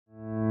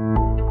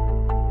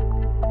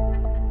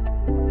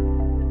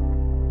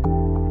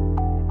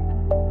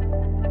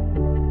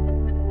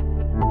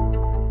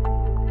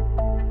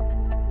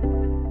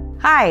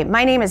Hi,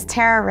 my name is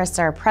Tara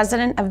Risser,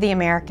 President of the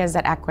Americas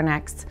at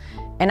Equinix,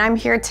 and I'm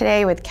here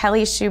today with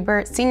Kelly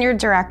Schubert, Senior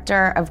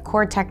Director of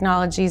Core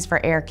Technologies for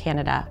Air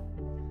Canada.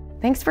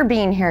 Thanks for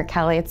being here,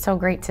 Kelly. It's so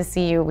great to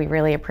see you. We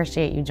really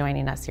appreciate you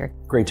joining us here.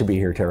 Great to be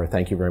here, Tara.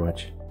 Thank you very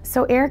much.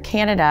 So Air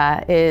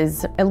Canada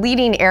is a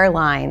leading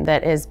airline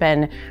that has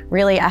been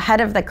really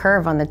ahead of the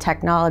curve on the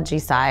technology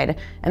side,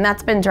 and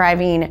that's been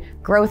driving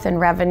growth in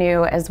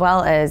revenue as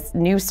well as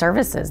new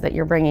services that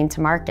you're bringing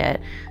to market.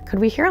 Could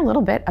we hear a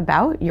little bit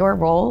about your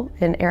role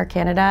in Air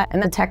Canada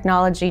and the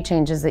technology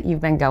changes that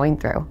you've been going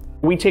through?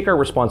 We take our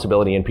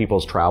responsibility in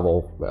people's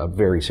travel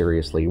very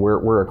seriously.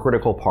 We're a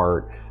critical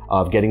part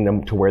of getting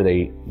them to where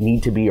they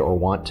need to be or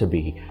want to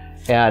be.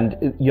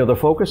 And the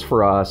focus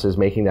for us is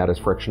making that as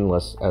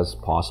frictionless as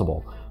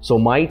possible. So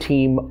my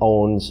team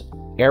owns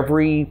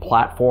every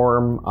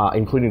platform,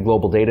 including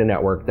global data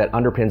network, that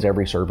underpins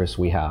every service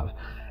we have.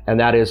 And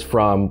that is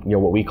from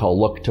what we call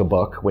look to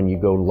book, when you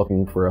go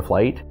looking for a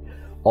flight,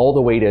 all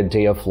the way to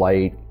day of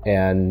flight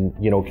and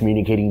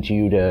communicating to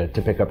you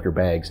to pick up your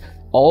bags.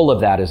 All of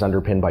that is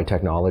underpinned by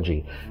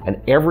technology. And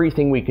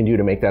everything we can do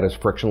to make that as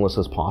frictionless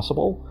as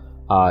possible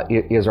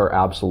is our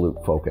absolute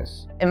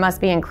focus. It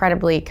must be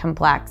incredibly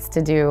complex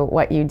to do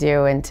what you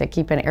do and to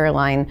keep an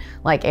airline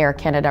like Air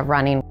Canada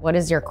running. What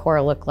does your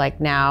core look like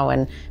now,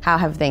 and how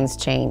have things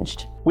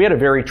changed? We had a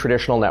very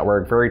traditional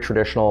network, very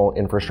traditional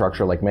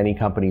infrastructure like many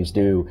companies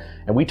do,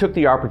 and we took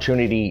the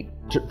opportunity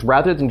to,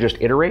 rather than just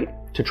iterate,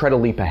 to try to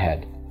leap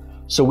ahead.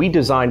 So we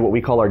designed what we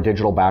call our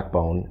digital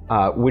backbone,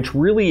 which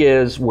really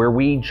is where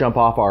we jump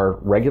off our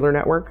regular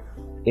network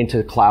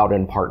into cloud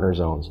and partner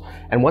zones.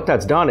 And what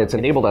that's done, it's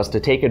enabled us to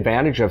take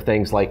advantage of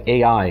things like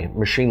AI,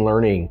 machine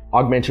learning,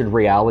 augmented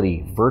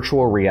reality,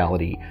 virtual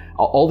reality,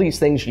 all these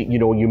things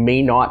you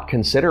may not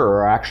consider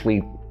are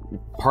actually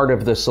part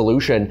of the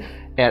solution.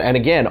 And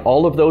again,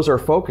 all of those are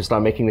focused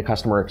on making the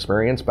customer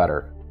experience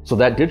better. So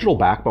that digital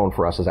backbone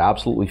for us is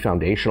absolutely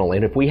foundational.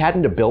 And if we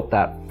hadn't have built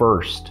that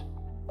first,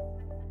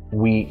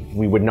 we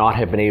would not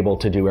have been able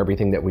to do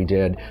everything that we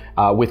did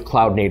with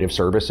cloud native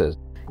services.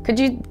 Could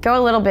you go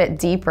a little bit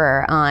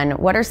deeper on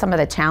what are some of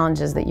the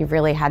challenges that you've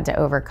really had to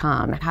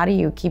overcome? How do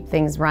you keep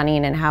things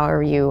running, and how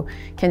are you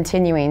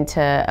continuing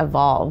to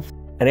evolve?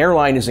 An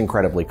airline is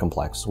incredibly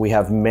complex. We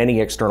have many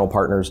external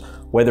partners,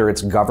 whether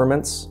it's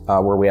governments,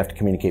 where we have to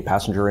communicate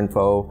passenger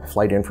info,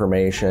 flight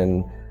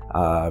information.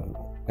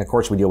 Of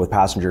course, we deal with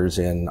passengers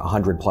in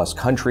 100+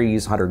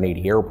 countries,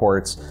 180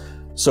 airports.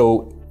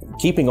 So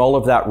keeping all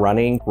of that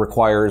running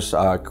requires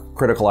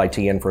critical IT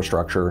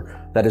infrastructure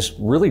that is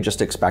really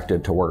just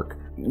expected to work.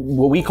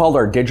 What we called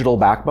our digital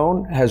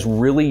backbone has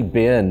really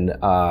been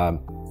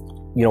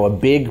a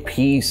big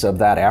piece of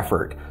that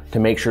effort to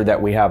make sure that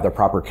we have the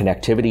proper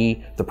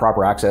connectivity, the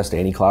proper access to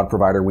any cloud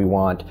provider we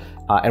want.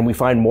 And we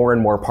find more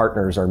and more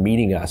partners are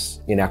meeting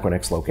us in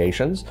Equinix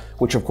locations,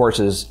 which of course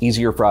is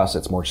easier for us,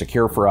 it's more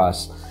secure for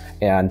us.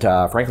 And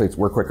frankly,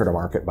 we're quicker to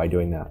market by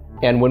doing that.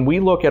 And when we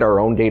look at our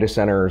own data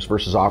centers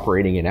versus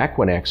operating in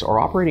Equinix or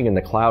operating in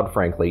the cloud,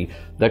 frankly,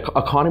 the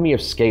economy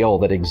of scale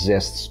that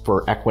exists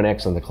for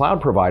Equinix and the cloud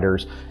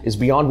providers is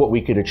beyond what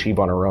we could achieve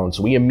on our own.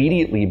 So we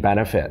immediately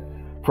benefit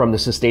from the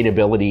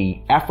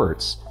sustainability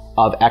efforts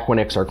of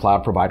Equinix, our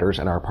cloud providers,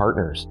 and our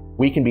partners.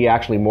 We can be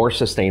actually more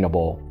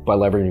sustainable by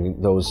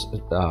leveraging those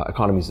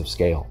economies of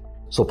scale.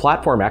 So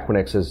Platform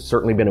Equinix has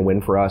certainly been a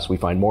win for us. We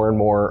find more and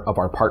more of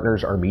our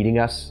partners are meeting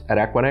us at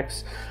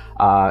Equinix,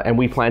 and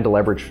we plan to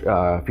leverage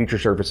future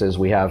services.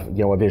 We have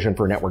a vision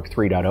for Network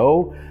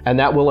 3.0, and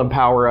that will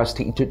empower us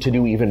to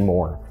do even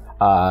more.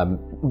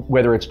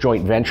 Whether it's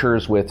joint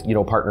ventures with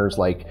partners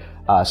like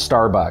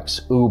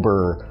Starbucks,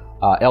 Uber,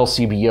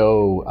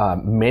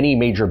 LCBO, many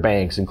major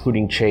banks,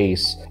 including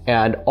Chase,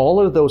 and all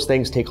of those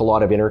things take a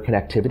lot of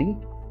interconnectivity.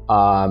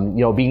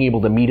 Being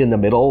able to meet in the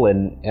middle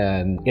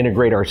and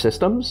integrate our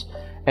systems.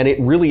 And it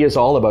really is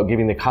all about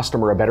giving the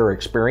customer a better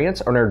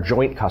experience and our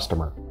joint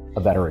customer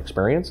a better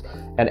experience.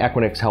 And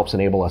Equinix helps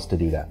enable us to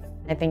do that.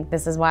 I think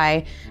this is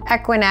why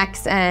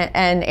Equinix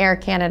and Air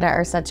Canada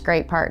are such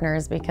great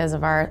partners, because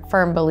of our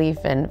firm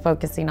belief in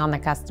focusing on the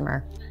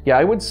customer. Yeah,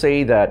 I would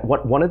say that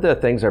one of the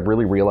things I've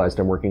really realized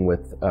in working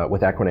with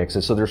Equinix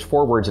is, so there's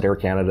 4 words at Air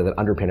Canada that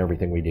underpin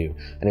everything we do,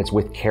 and it's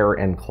with care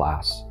and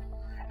class.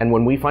 And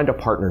when we find a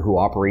partner who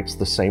operates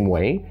the same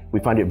way,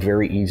 we find it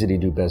very easy to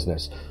do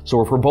business.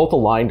 So if we're both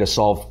aligned to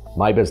solve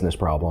my business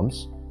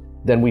problems,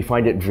 then we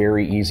find it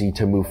very easy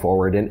to move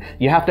forward. And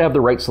you have to have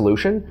the right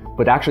solution,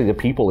 but actually the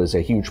people is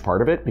a huge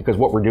part of it, because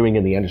what we're doing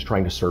in the end is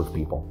trying to serve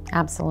people.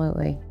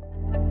 Absolutely.